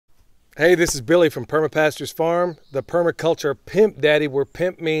Hey, this is Billy from Perma Pastures Farm, the permaculture pimp daddy, where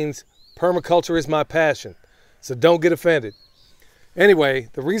pimp means permaculture is my passion. So don't get offended. Anyway,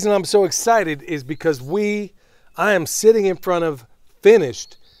 the reason I'm so excited is because I am sitting in front of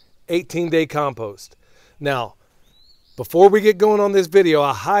finished 18-day compost. Now, before we get going on this video,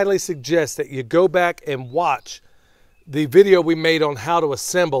 I highly suggest that you go back and watch the video we made on how to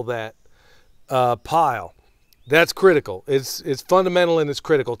assemble that pile. That's critical. It's fundamental and it's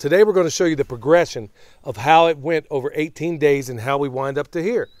critical. Today we're going to show you the progression of how it went over 18 days and how we wind up to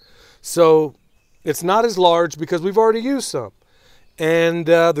here. So it's not as large because we've already used some. And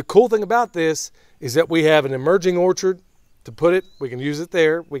the cool thing about this is that we have an emerging orchard to put it. We can use it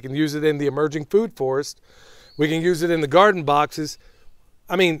there. We can use it in the emerging food forest. We can use it in the garden boxes.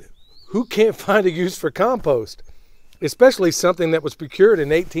 I mean, who can't find a use for compost? Especially something that was procured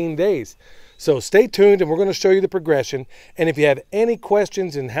in 18 days. So stay tuned and we're going to show you the progression. And if you have any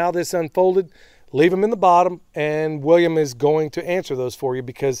questions in how this unfolded, leave them in the bottom and William is going to answer those for you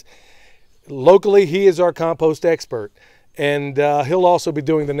because locally he is our compost expert. And he'll also be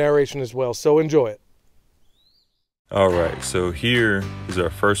doing the narration as well. So enjoy it. All right, so here is our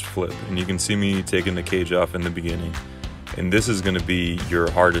first flip, and you can see me taking the cage off in the beginning. And this is going to be your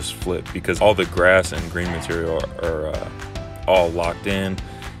hardest flip because all the grass and green material are all locked in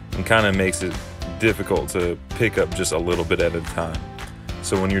and kind of makes it difficult to pick up just a little bit at a time.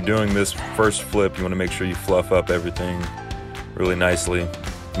 So when you're doing this first flip, you want to make sure you fluff up everything really nicely.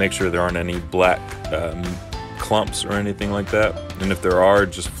 Make sure there aren't any black clumps or anything like that. And if there are,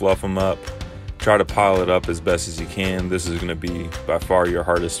 just fluff them up. Try to pile it up as best as you can. This is going to be by far your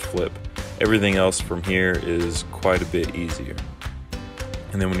hardest flip. Everything else from here is quite a bit easier.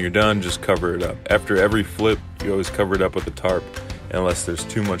 And then when you're done, just cover it up. After every flip, you always cover it up with a tarp unless there's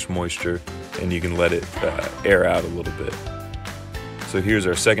too much moisture and you can let it air out a little bit. So here's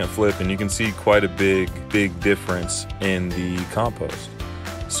our second flip and you can see quite a big difference in the compost.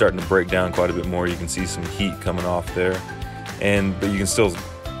 It's starting to break down quite a bit more. You can see some heat coming off there, but you can still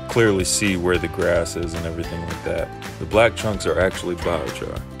clearly see where the grass is and everything like that. The black chunks are actually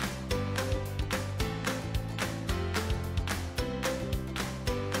biochar.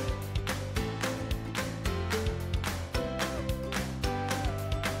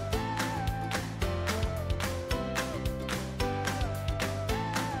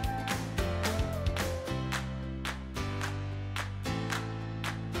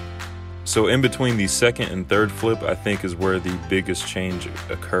 So in between the second and third flip, I think is where the biggest change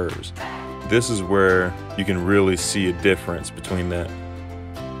occurs. This is where you can really see a difference between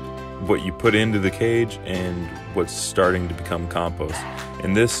what you put into the cage and what's starting to become compost.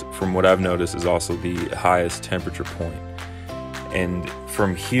 And this, from what I've noticed, is also the highest temperature point. And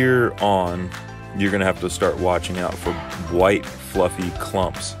from here on, you're gonna have to start watching out for white, fluffy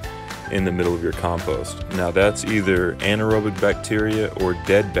clumps in the middle of your compost. Now that's either anaerobic bacteria or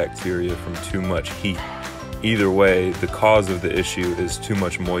dead bacteria from too much heat. Either way, the cause of the issue is too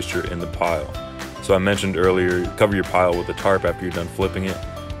much moisture in the pile. So I mentioned earlier, cover your pile with a tarp after you're done flipping it.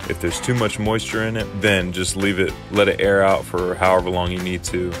 If there's too much moisture in it, then just leave it, let it air out for however long you need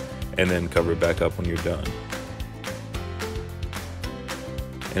to, and then cover it back up when you're done.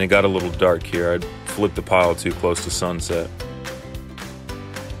 And it got a little dark here. I'd flipped the pile too close to sunset.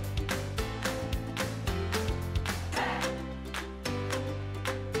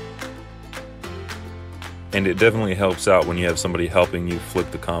 And it definitely helps out when you have somebody helping you flip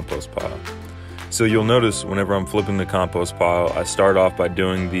the compost pile. So you'll notice whenever I'm flipping the compost pile, I start off by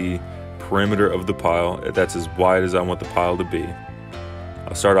doing the perimeter of the pile. That's as wide as I want the pile to be.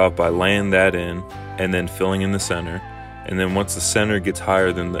 I'll start off by laying that in and then filling in the center. And then once the center gets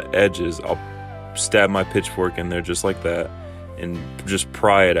higher than the edges, I'll stab my pitchfork in there just like that and just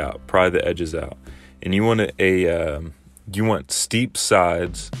pry it out, pry the edges out. And you want steep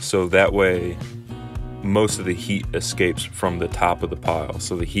sides so that way most of the heat escapes from the top of the pile.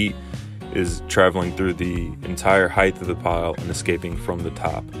 So the heat is traveling through the entire height of the pile and escaping from the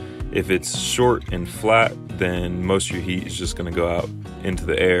top. If it's short and flat, then most of your heat is just going to go out into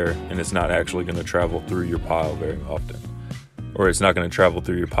the air and it's not actually going to travel through your pile very often. Or it's not going to travel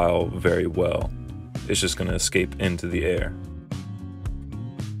through your pile very well. It's just going to escape into the air.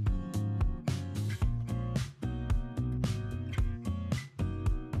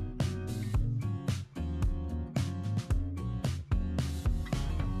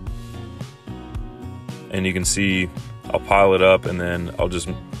 And you can see I'll pile it up and then I'll just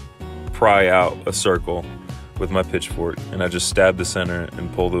pry out a circle with my pitchfork and I just stab the center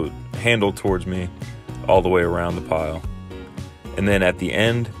and pull the handle towards me all the way around the pile. And then at the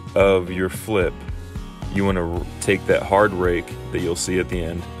end of your flip, you want to take that hard rake that you'll see at the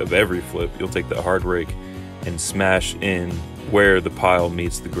end of every flip. You'll take that hard rake and smash in where the pile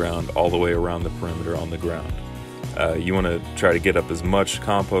meets the ground all the way around the perimeter on the ground. You want to try to get up as much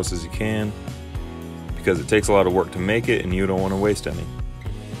compost as you can because it takes a lot of work to make it and you don't want to waste any.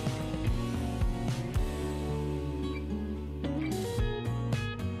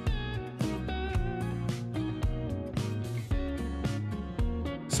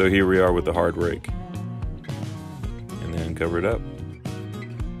 So here we are with the hard rake. And then cover it up.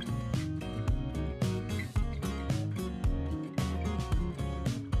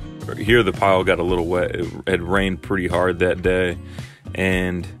 Here the pile got a little wet. It had rained pretty hard that day,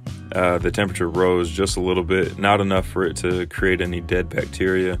 and the temperature rose just a little bit, not enough for it to create any dead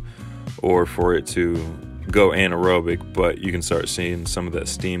bacteria or for it to go anaerobic, but you can start seeing some of that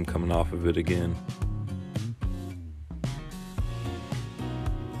steam coming off of it again.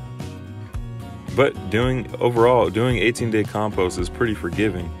 But overall, doing 18-day compost is pretty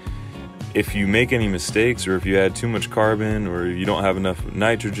forgiving. If you make any mistakes, or if you add too much carbon, or you don't have enough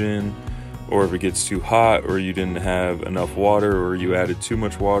nitrogen, or if it gets too hot, or you didn't have enough water, or you added too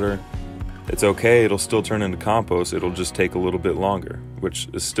much water, it's okay, it'll still turn into compost. It'll just take a little bit longer, which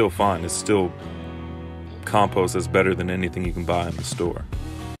is still fine. It's still compost that's better than anything you can buy in the store.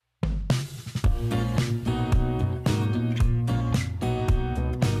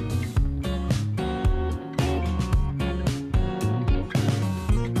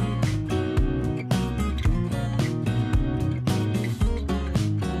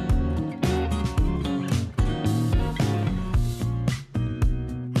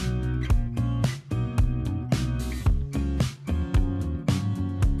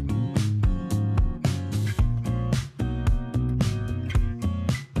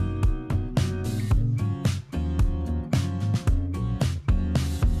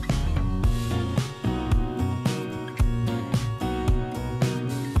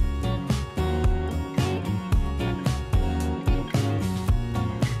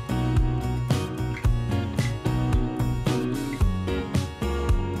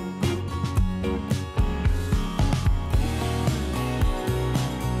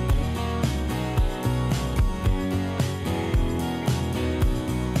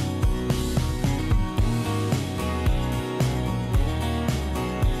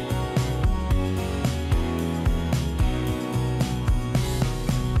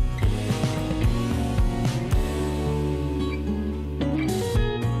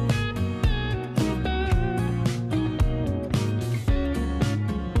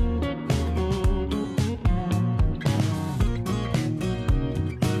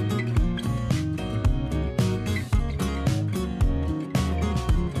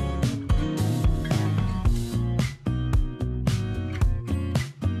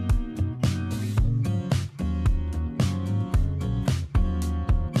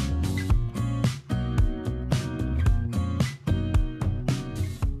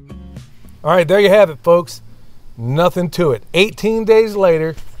 All right, there you have it, folks. Nothing to it. 18 days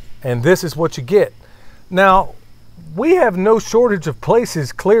later, and this is what you get. Now, we have no shortage of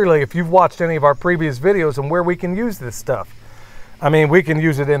places, clearly, if you've watched any of our previous videos, on where we can use this stuff. I mean, we can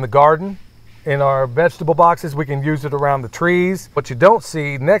use it in the garden, in our vegetable boxes. We can use it around the trees. What you don't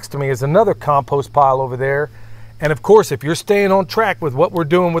see next to me is another compost pile over there. And of course, if you're staying on track with what we're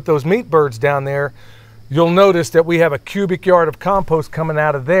doing with those meat birds down there, you'll notice that we have a cubic yard of compost coming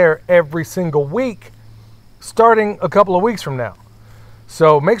out of there every single week, starting a couple of weeks from now.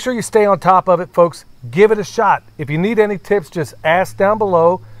 So make sure you stay on top of it, folks. Give it a shot. If you need any tips, just ask down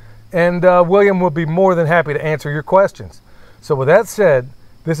below, and William will be more than happy to answer your questions. So with that said,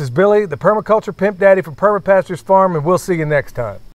 this is Billy, the Permaculture Pimp Daddy from Perma Pastures Farm, and we'll see you next time.